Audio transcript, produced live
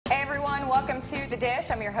Welcome to The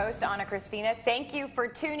Dish. I'm your host, Anna Christina. Thank you for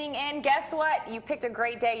tuning in. Guess what? You picked a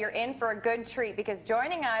great day. You're in for a good treat because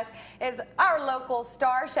joining us is our local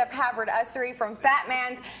star chef, Havird Usry from Fat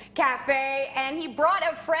Man's Cafe. And he brought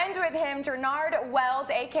a friend with him, Jernard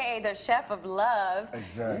Wells, a.k.a. the Chef of Love.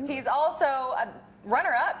 Exactly. He's also a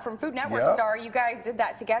runner-up from Food Network star. You guys did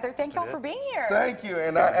that together. Thank y'all for being here. Thank you.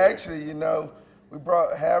 And I actually, you know,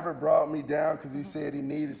 Havird brought me down because he said he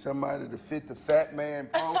needed somebody to fit the fat man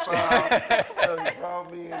profile. So he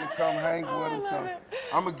brought me in to come hang with him. So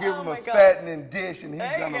I'm going to give him a fattening dish and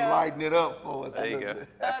he's going to lighten it up for us. There you go.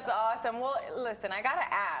 That's awesome. Well, listen, I got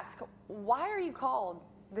to ask, why are you called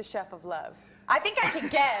the Chef of Love? I think I can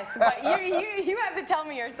guess, but you have to tell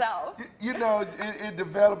me yourself. You know, it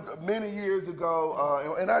developed many years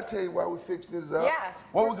ago, and I tell you why we're fixing this up. Yeah.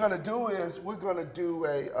 What we're going to do is we're going to do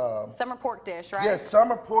a... summer pork dish, right? Yes,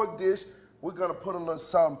 summer pork dish. We're going to put a little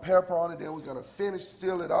salt and pepper on it, then we're going to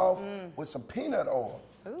seal it off with some peanut oil.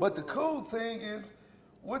 Ooh. But the cool thing is,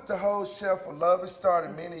 with the whole Chef of Love, it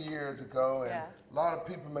started many years ago, and a lot of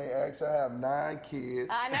people may ask, I have 9 kids.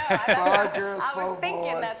 I know. 5 girls, 4 boys. I was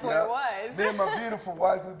thinking that's what it was. Me and my beautiful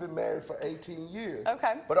wife, we've been married for 18 years.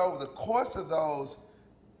 Okay. But over the course of those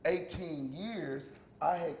 18 years,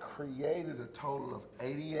 I had created a total of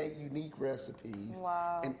 88 unique recipes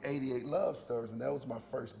and 88 love stories, and that was my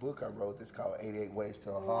first book I wrote. It's called 88 Ways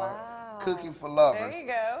to a Heart, Cooking for Lovers. There you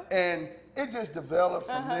go. And it just developed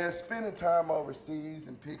from there, spending time overseas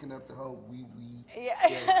and picking up the whole wee-wee.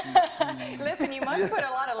 Yeah. Listen, you must put a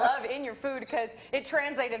lot of love in your food because it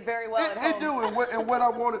translated very well at home. It do, and what I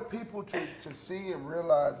wanted people to see and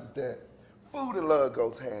realize is that food and love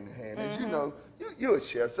goes hand in hand. As you know, you're a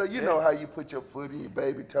chef, so you know how you put your foot in your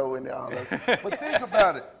baby toe in there, all that. But think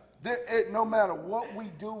about it. No matter what we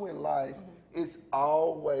do in life, it's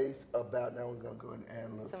always about, now we're going to go and add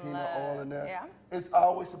a little peanut oil in there. Yeah. It's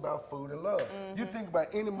always about food and love. You think about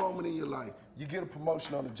any moment in your life, you get a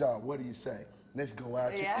promotion on the job, what do you say? Let's go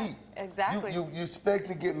out to eat. Exactly. You expect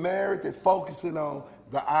to get married, they're focusing on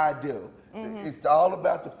the ideal. It's all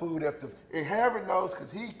about the food. And Havird knows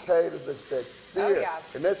because he caters us that sear.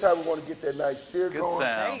 And that's how we want to get that nice sear going.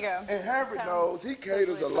 There you go. And Havird knows he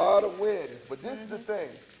caters a lot of weddings. But this is the thing.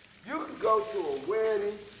 You can go to a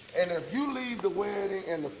wedding, and if you leave the wedding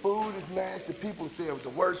and the food is nasty, people say it was the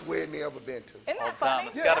worst wedding they ever been to. Isn't that funny?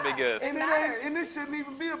 It's got to be good. And it shouldn't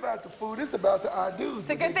even be about the food. It's about the ideals.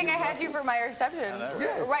 It's a good thing I had you for my reception.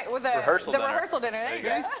 Right, with the rehearsal dinner. There you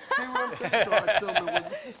go. See what I'm saying? So I assume it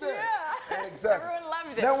was a success. Yeah. Exactly. Everyone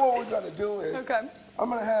loved it. Now what we're going to do is, I'm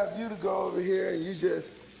going to have you to go over here and you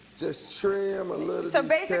just trim a little. So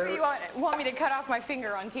basically you want me to cut off my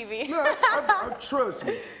finger on TV? No, trust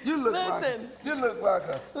me. You look like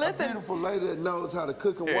a beautiful lady that knows how to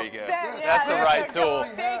cook and There you go. That's the right tool.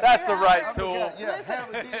 That's the right tool.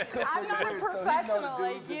 I'm not a professional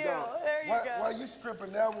like you. There you go. While you're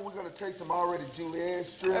stripping now, we're going to take some already julienne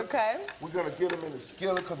strips. Okay. We're going to get them in the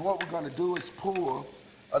skillet because what we're going to do is pour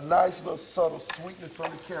a nice little subtle sweetness from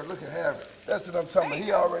the carrot. Look at Havird. That's what I'm talking about.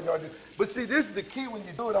 He already know this. But see, this is the key when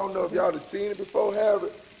you do it. I don't know if y'all have seen it before,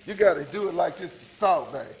 Havird. You got to do it like this, the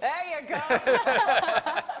salt bag. There you go.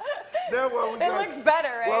 Now it looks better,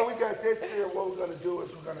 right? Well, we got this here. What we're going to do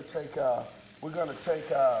is we're going to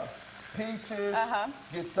take our peaches,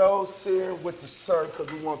 get those seared with the syrup because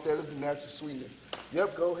we want that as a natural sweetness.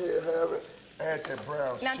 Yep, go ahead, Havird. Add that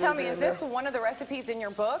brown sugar. Now tell me, is this one of the recipes in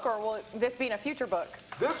your book, or will this be in a future book?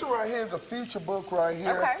 This one right here is a future book right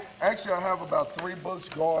here. Okay. Actually, I have about 3 books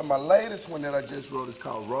going. My latest one that I just wrote is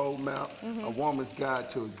called Roadmap, A Woman's Guide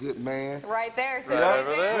to a Good Man. Right there. So right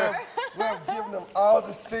over there. We have given them all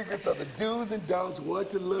the secrets of the do's and don'ts, what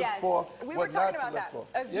to look for, we what were talking not to about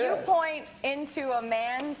look that. for. A viewpoint into a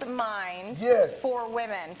man's mind for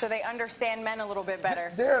women, so they understand men a little bit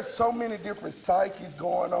better. There are so many different psyches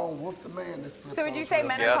going on with the man. So would you say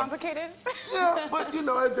men are complicated? Yeah, but you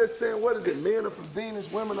know, as they're saying, what is it? Men are from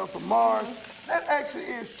Venus, women are from Mars. That actually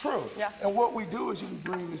is true. Yeah. And what we do is you can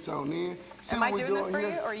bring this on in. See Am I doing this for you,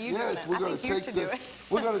 or are you doing it? I think you should do it.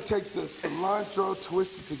 We're going to take the cilantro,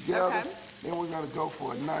 twist it together. Then we're going to go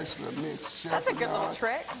for a nice little mix. That's a good little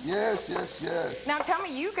trick. Yes, yes, yes. Now tell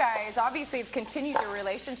me, you guys obviously have continued your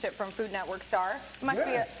relationship from Food Network star. Must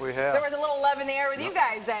be we have. There was a little love in the air with you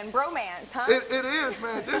guys then, bromance, huh? It is,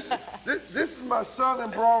 man. This is my southern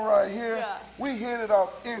bro right here. We hit it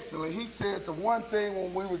off instantly. He said the one thing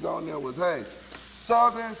when we was on there was, hey,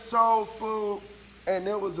 southern soul food, and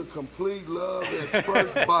it was a complete love at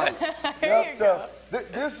first bite. There you go.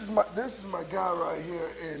 This is my guy right here,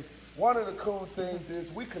 and one of the cool things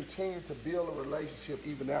is we continue to build a relationship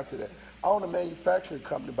even after that. I own a manufacturing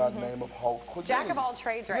company by the name of Havird Usry. Jack of all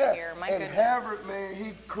trades right here, my goodness. And Havird, man,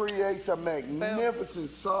 he creates a magnificent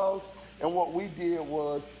sauce. And what we did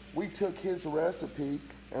was we took his recipe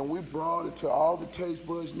and we brought it to all the taste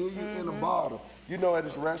buds near you in a bottle. You know, at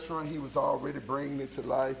his restaurant, he was already bringing it to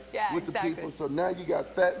life with the people. So now you got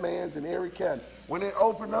Fat Man's in every cabinet. When they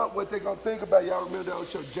open up, what they gonna think about? Y'all remember that old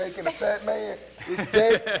show, Jake and the Fat Man? It's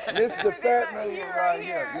Jake. This is the Fat Man right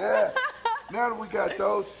here. Yeah. Now that we got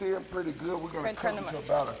those seared pretty good, we're gonna cook them to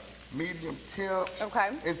about a medium temp. Okay.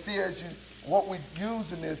 And see, what we're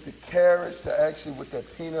using is the carrots to actually, with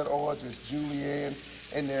that peanut oil, just julienne,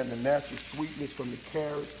 and then the natural sweetness from the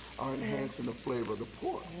carrots are enhancing the flavor of the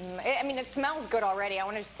pork. I mean, it smells good already. I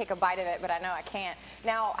want to just take a bite of it, but I know I can't.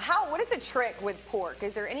 Now, what is the trick with pork?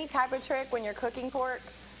 Is there any type of trick when you're cooking pork?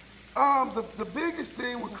 The biggest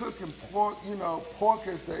thing with cooking pork, you know, pork,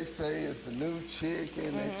 as they say, is the new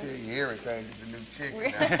chicken. They tell you everything is the new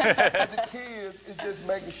chicken now. But the key is just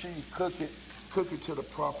making sure you cook it to the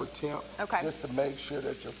proper temp, just to make sure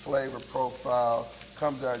that your flavor profile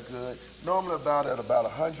comes out good. Normally at about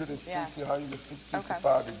 160,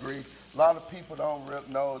 165 degrees. A lot of people don't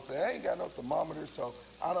know, say, I ain't got no thermometer, so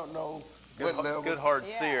I don't know what level. Good hard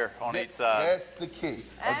sear on each side. That's the key.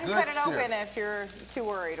 And cut it open if you're too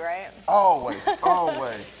worried, right? Always,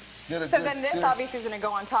 always. So then this obviously is going to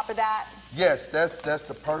go on top of that? Yes, that's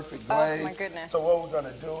the perfect glaze. Oh my goodness. So what we're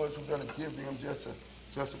going to do is we're going to give them just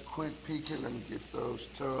a quick peeking. Let me get those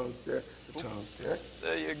tongues there. The tongues there.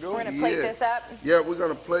 There you go. We're going to plate this up? Yeah, we're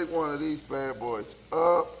going to plate one of these bad boys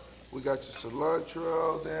up. We got your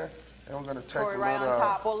cilantro there. And we're going to take it right on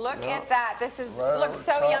top. Well, look at that. This looks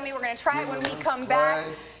so yummy. We're going to try it when we come back.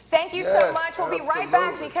 Thank you so much. We'll be right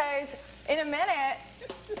back because in a minute,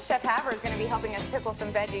 Chef Havird is going to be helping us pickle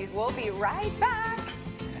some veggies. We'll be right back.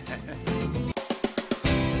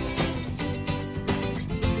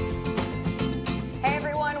 Hey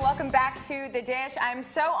everyone, welcome back to The Dish. I'm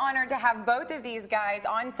so honored to have both of these guys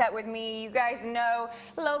on set with me. You guys know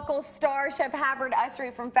local star Chef Havird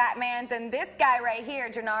Usry from Fat Man's, and this guy right here,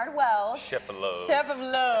 Jernard Wells. Chef of Love. Chef of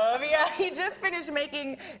Love, yeah. He just finished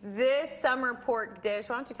making this summer pork dish.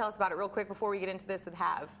 Why don't you tell us about it real quick before we get into this with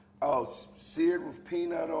Hav? Oh, seared with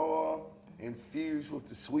peanut oil, infused with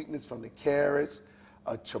the sweetness from the carrots,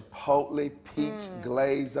 a chipotle peach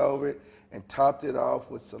glaze over it, and topped it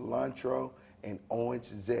off with cilantro and orange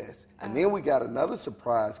zest. And then we got another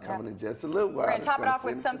surprise coming in just a little while. We're going to top it off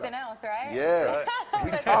with something else, right? Yeah,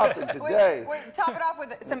 we topping today. We're top it off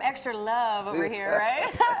with some extra love over here,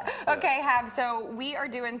 right? Okay, Hav, so we are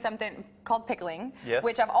doing something called pickling,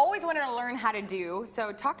 which I've always wanted to learn how to do.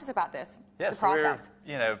 So talk to us about this, the process.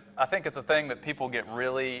 You know, I think it's a thing that people get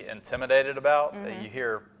really intimidated about. You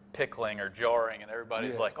hear pickling or jarring and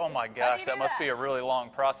everybody's like, oh my gosh, that must be a really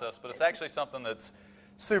long process. But it's actually something that's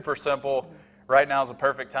super simple. Right now is a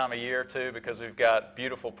perfect time of year too because we've got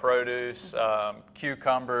beautiful produce,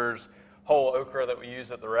 cucumbers, whole okra that we use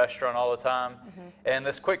at the restaurant all the time. And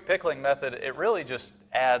this quick pickling method, it really just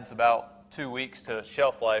adds about 2 weeks to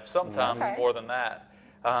shelf life, sometimes more than that.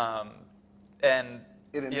 And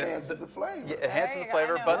it enhances the flavor. Yeah, it enhances the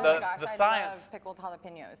flavor, but the science, love pickled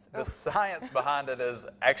jalapenos. The science behind it is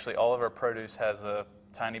actually all of our produce has a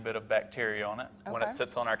tiny bit of bacteria on it. When it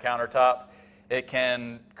sits on our countertop, it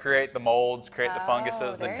can create the molds, create the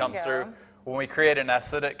funguses that comes through. When we create an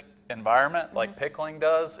acidic environment like pickling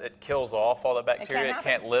does, it kills off all the bacteria. It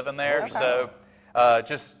can't live in there. So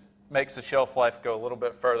just makes the shelf life go a little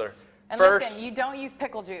bit further. And listen, you don't use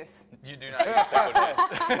pickle juice. You do not use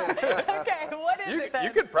pickle juice. Okay, what is it then?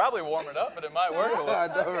 You could probably warm it up, but it might work a little. I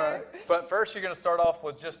know, right? But first, you're going to start off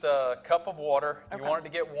with just a cup of water. You want it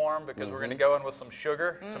to get warm because we're going to go in with some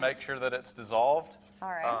sugar to make sure that it's dissolved. All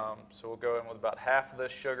right. So we'll go in with about half of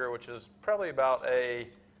this sugar, which is probably about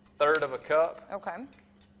 1/3 of a cup. Okay.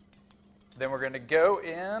 Then we're going to go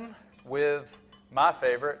in with my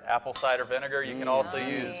favorite, apple cider vinegar. You can also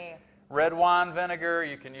use red wine vinegar.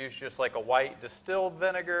 You can use just like a white distilled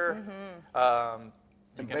vinegar.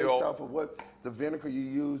 And based off of what the vinegar you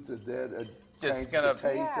used, is that change the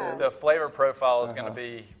taste? The flavor profile is going to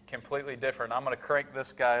be completely different. I'm going to crank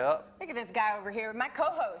this guy up. Look at this guy over here, my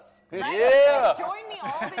co-host. Yeah. Join me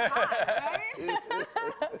all the time,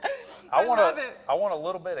 right? I want a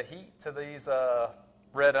little bit of heat to these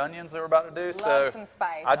red onions that we're about to do. Love some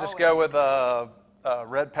spice. I just go with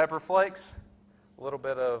red pepper flakes, a little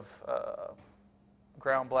bit of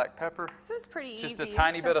ground black pepper. This is pretty easy. Just a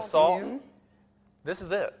tiny bit of salt. This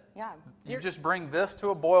is it. Yeah. You just bring this to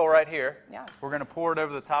a boil right here. Yeah. We're going to pour it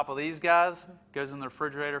over the top of these guys. Goes in the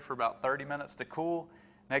refrigerator for about 30 minutes to cool.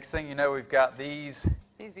 Next thing you know, we've got these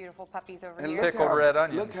These beautiful puppies over And here. Pickled red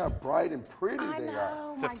onions. Look how bright and pretty I they are.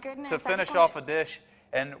 know, my goodness. To I just finish wanted- off a dish,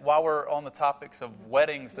 and while we're on the topics of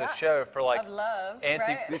weddings this Yeah. show, for like Of love,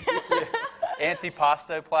 anti right?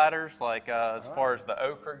 antipasto platters, like as far as the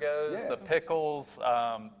okra goes, Yeah. the pickles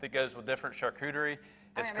that goes with different charcuterie.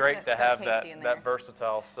 It's I bet great that's to so have tasty in there. that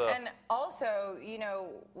versatile stuff. And also, you know,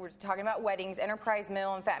 we're talking about weddings, Enterprise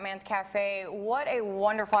Mill and Fat Man's Cafe. What a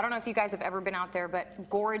wonderful, I don't know if you guys have ever been out there, but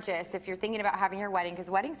gorgeous if you're thinking about having your wedding, because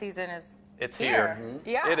wedding season is It's here.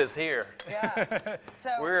 Yeah. It is here. Yeah. So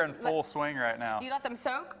We're in full swing right now. You let them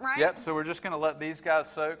soak, right? Yep, so we're just going to let these guys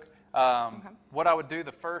soak. What I would do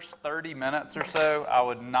the first 30 minutes or so, I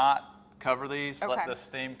would not cover these, let Okay. the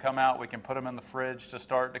steam come out. We can put them in the fridge to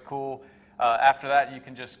start to cool. After that, you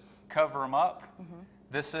can just cover them up.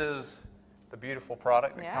 This is the beautiful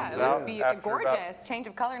product that Yeah, comes it out. was after gorgeous. about- Change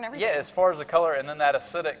of color and everything. yeah, as far as the color, and then that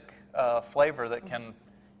acidic flavor that can,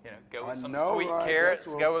 you know, go with I some know, sweet right? carrots,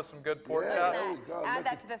 That's what- go with some good pork Yeah, chops. there we go. Add Look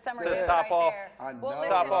that at- to the summer to dish top right off- there. I Well, know,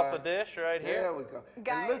 listen, Top off right? the dish right here. There we go.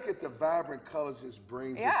 Guys. And look at the vibrant colors this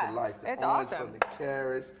brings Yeah, into life. The it's orange awesome. from the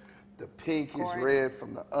carrots, the pink is Gorgeous. red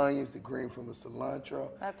from the onions, the green from the cilantro.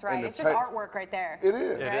 That's and right. the It's just pa- artwork right there. It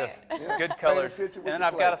is. It Right? is. Yeah. Good Paint a colors. picture And with then your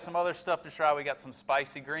I've got plate. some other stuff to try. We got some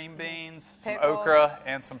spicy green beans, some Pickles. okra,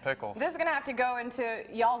 and some pickles. This is going to have to go into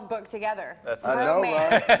y'all's book together. That's I know,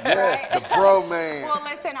 Bromance, right? Yes, the bro man. Well,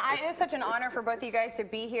 listen, it is such an honor for both of you guys to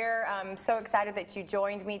be here. I'm so excited that you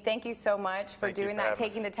joined me. Thank you so much for Thank you doing for that, having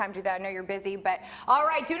taking us. the time to do that. I know you're busy, but all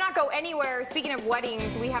right, do not go anywhere. Speaking of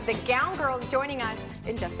weddings, we have the Gown Girls joining us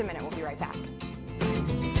in just a minute. We'll be right back.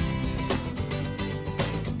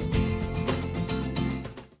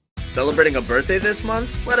 Celebrating a birthday this month?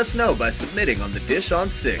 Let us know by submitting on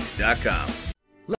thedish6.com.